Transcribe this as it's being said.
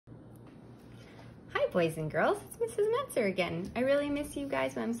boys and girls, it's Mrs. Mencer again. I really miss you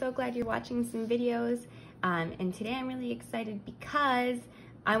guys, but I'm so glad you're watching some videos. And today I'm really excited because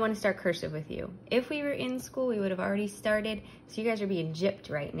I want to start cursive with you. If we were in school, we would have already started, so you guys are being gypped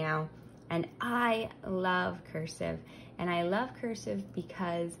right now. And I love cursive. And I love cursive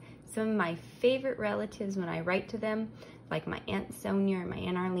because some of my favorite relatives, when I write to them, like my Aunt Sonia or my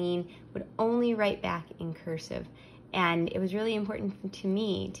Aunt Arlene, would only write back in cursive. And it was really important to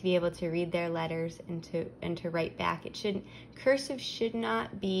me to be able to read their letters and to write back. Cursive should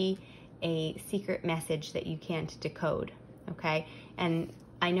not be a secret message that you can't decode, okay? And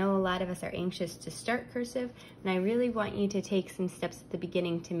I know a lot of us are anxious to start cursive, and I really want you to take some steps at the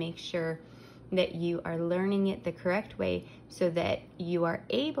beginning to make sure that you are learning it the correct way so that you are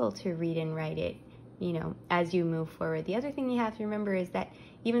able to read and write it, you know, as you move forward. The other thing you have to remember is that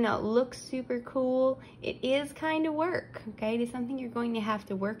even though it looks super cool, it is kind of work, okay? It is something you're going to have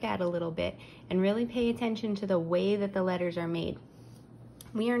to work at a little bit and really pay attention to the way that the letters are made.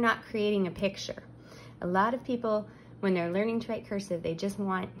 We are not creating a picture. A lot of people, when they're learning to write cursive, they just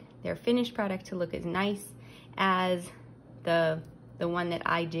want their finished product to look as nice as the one that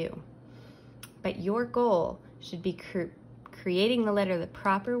I do. But your goal should be creating the letter the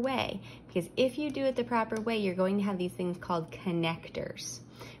proper way, because if you do it the proper way, you're going to have these things called connectors.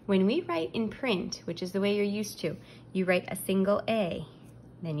 When we write in print, which is the way you're used to, you write a single A,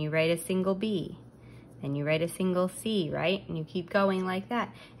 then you write a single B, then you write a single C, right? And you keep going like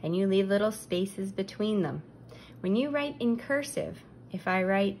that, and you leave little spaces between them. When you write in cursive, if I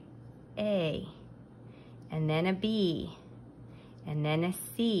write A, and then a B, and then a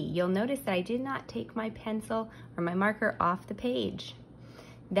C, you'll notice that I did not take my pencil or my marker off the page.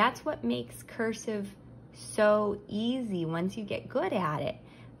 That's what makes cursive so easy once you get good at it.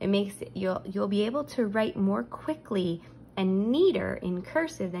 It makes it, you'll be able to write more quickly and neater in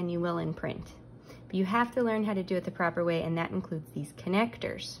cursive than you will in print. But you have to learn how to do it the proper way, and that includes these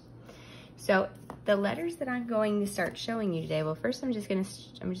connectors. So the letters that I'm going to start showing you today, well, first I'm just gonna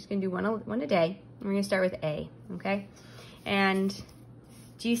do one a day. We're gonna start with A, okay? And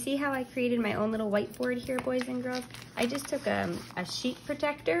do you see how I created my own little whiteboard here, boys and girls? I just took a sheet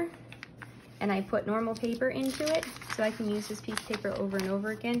protector and I put normal paper into it so I can use this piece of paper over and over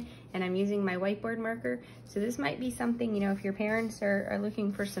again, and I'm using my whiteboard marker. So this might be something, you know, if your parents are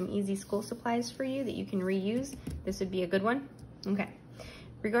looking for some easy school supplies for you that you can reuse, this would be a good one. Okay.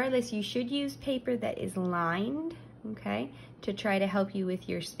 Regardless, you should use paper that is lined, okay, to try to help you with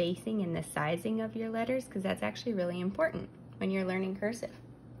your spacing and the sizing of your letters, because that's actually really important when you're learning cursive.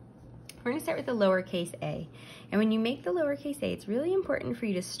 We're gonna start with the lowercase a. And when you make the lowercase a, it's really important for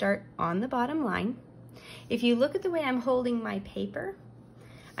you to start on the bottom line. If you look at the way I'm holding my paper,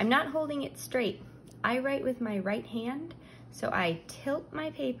 I'm not holding it straight. I write with my right hand, so I tilt my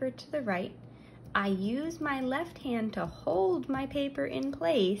paper to the right. I use my left hand to hold my paper in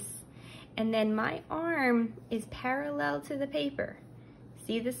place, and then my arm is parallel to the paper.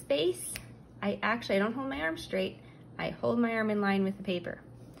 See the space? I don't hold my arm straight. I hold my arm in line with the paper.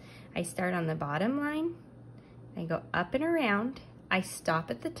 I start on the bottom line, I go up and around, I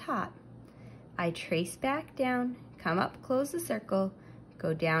stop at the top, I trace back down, come up, close the circle,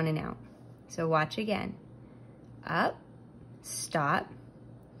 go down and out. So watch again. Up, stop,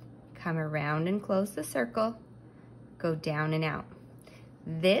 come around and close the circle, go down and out.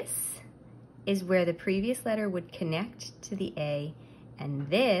 This is where the previous letter would connect to the A, and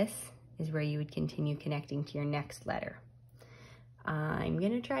this is where you would continue connecting to your next letter. I'm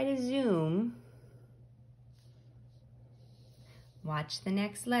gonna try to zoom. Watch the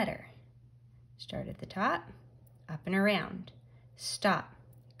next letter. Start at the top, up and around, stop,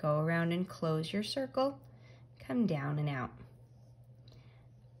 go around and close your circle, come down and out.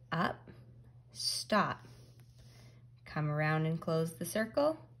 Up, stop, come around and close the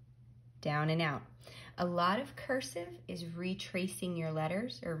circle, down and out. A lot of cursive is retracing your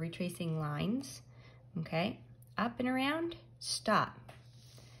letters or retracing lines, okay? Up and around, stop.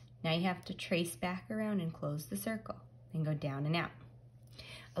 Now you have to trace back around and close the circle, then go down and out.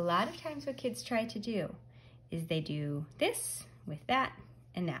 A lot of times what kids try to do is they do this with that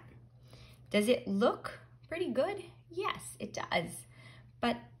and that. Does it look pretty good? Yes, it does.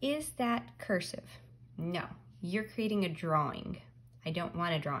 But is that cursive? No, you're creating a drawing. I don't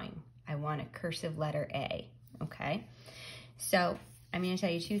want a drawing. I want a cursive letter A, okay? So I'm gonna tell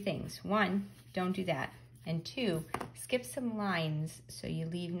you two things. One, don't do that. And two, skip some lines so you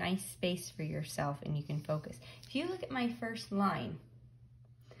leave nice space for yourself and you can focus. If you look at my first line,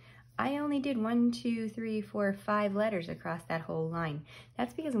 I only did 1, 2, 3, 4, 5 letters across that whole line.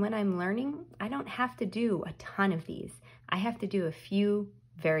 That's because when I'm learning, I don't have to do a ton of these. I have to do a few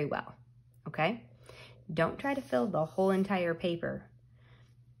very well, okay? Don't try to fill the whole entire paper.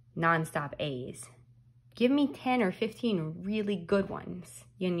 Non-stop A's. Give me 10 or 15 really good ones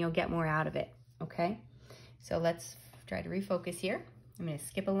and you'll get more out of it, okay? So let's try to refocus here. I'm gonna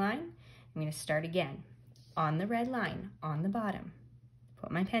skip a line. I'm gonna start again. On the red line, on the bottom.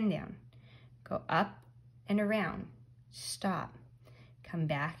 Put my pen down. Go up and around. Stop. Come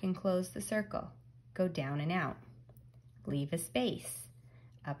back and close the circle. Go down and out. Leave a space.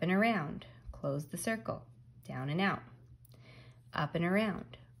 Up and around. Close the circle. Down and out. Up and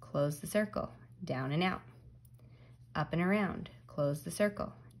around. Close the circle. Down and out. Up and around. Close the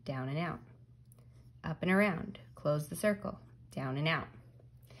circle. Down and out. Up and around. Close the circle. Down and out.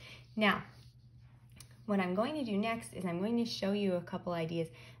 Now, what I'm going to do next is I'm going to show you a couple ideas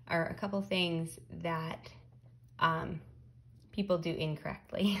or a couple things that people do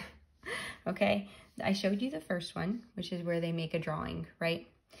incorrectly. Okay, I showed you the first one, which is where they make a drawing, right?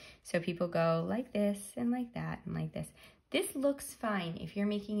 So people go like this and like that and like this. This looks fine if you're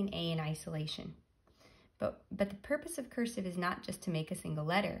making an A in isolation. But the purpose of cursive is not just to make a single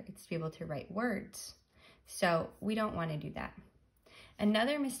letter, it's to be able to write words. So we don't want to do that.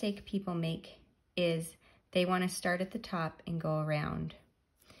 Another mistake people make is they want to start at the top and go around.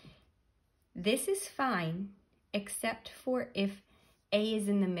 This is fine, except for if A is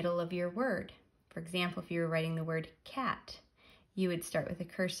in the middle of your word. For example, if you were writing the word cat, you would start with a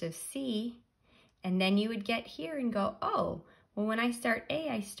cursive C, and then you would get here and go, oh, well, when I start A,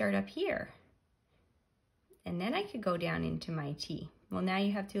 I start up here. And then I could go down into my T. Well, now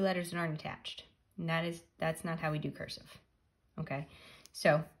you have two letters that aren't attached. And that's not how we do cursive, okay?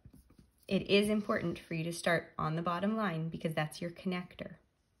 So it is important for you to start on the bottom line because that's your connector,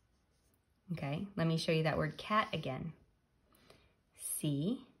 okay? Let me show you that word cat again.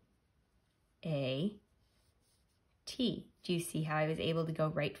 C-A-T. Do you see how I was able to go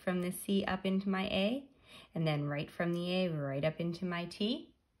right from the C up into my A and then right from the A right up into my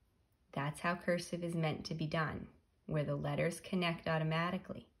T? That's how cursive is meant to be done, where the letters connect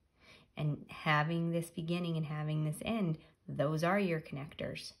automatically. And having this beginning and having this end, those are your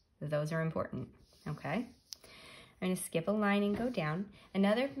connectors. Those are important, okay? I'm gonna skip a line and go down.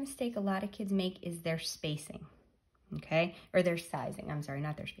 Another mistake a lot of kids make is their spacing, okay? Or their sizing, I'm sorry,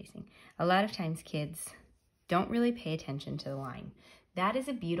 not their spacing. A lot of times kids don't really pay attention to the line. That is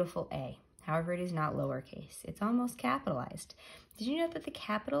a beautiful A. However, it is not lowercase. It's almost capitalized. Did you know that the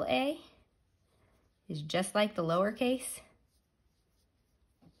capital A is just like the lowercase?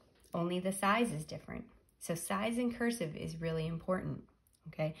 Only the size is different. So size in cursive is really important,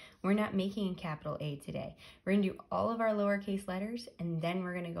 okay? We're not making a capital A today. We're gonna do all of our lowercase letters and then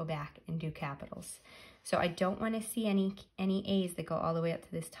we're gonna go back and do capitals. So I don't wanna see any A's that go all the way up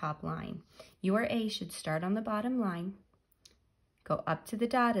to this top line. Your A should start on the bottom line, go up to the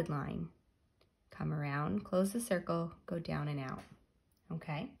dotted line, come around, close the circle, go down and out,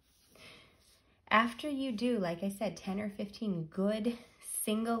 okay? After you do, like I said, 10 or 15 good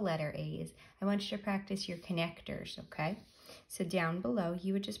single letter A's, I want you to practice your connectors, okay? So down below,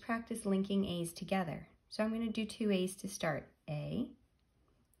 you would just practice linking A's together. So I'm gonna do 2 A's to start. A,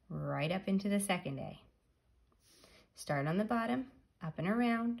 right up into the second A. Start on the bottom, up and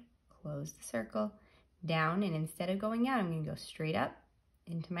around, close the circle, down, and instead of going out, I'm gonna go straight up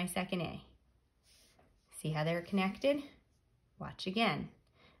into my second A. See how they're connected? Watch again.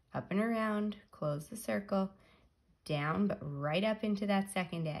 Up and around, close the circle, down, but right up into that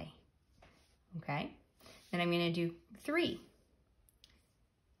second A. Okay? Then I'm gonna do 3.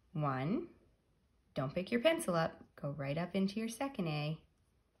 1, don't pick your pencil up, go right up into your second A,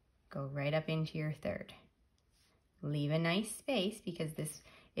 go right up into your third. Leave a nice space because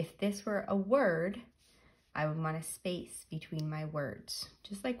if this were a word, I would want a space between my words.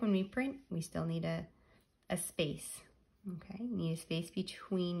 Just like when we print, we still need a space, okay? You need a space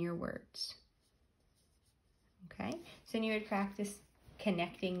between your words, okay? So then you would practice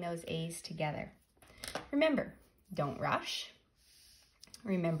connecting those A's together. Remember, don't rush.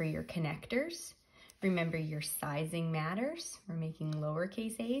 Remember your connectors. Remember your sizing matters. We're making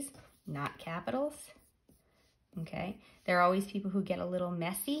lowercase A's, not capitals, okay? There are always people who get a little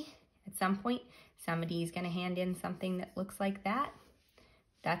messy. At some point, somebody's gonna hand in something that looks like that.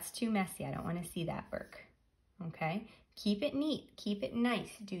 That's too messy. I don't wanna see that work. Okay? Keep it neat, keep it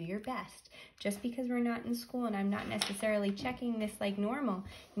nice, do your best. Just because we're not in school and I'm not necessarily checking this like normal,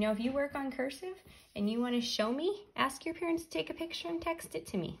 you know, if you work on cursive and you want to show me, ask your parents to take a picture and text it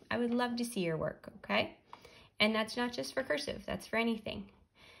to me. I would love to see your work, okay? And that's not just for cursive, that's for anything.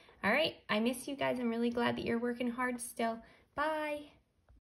 All right, I miss you guys. I'm really glad that you're working hard still. Bye.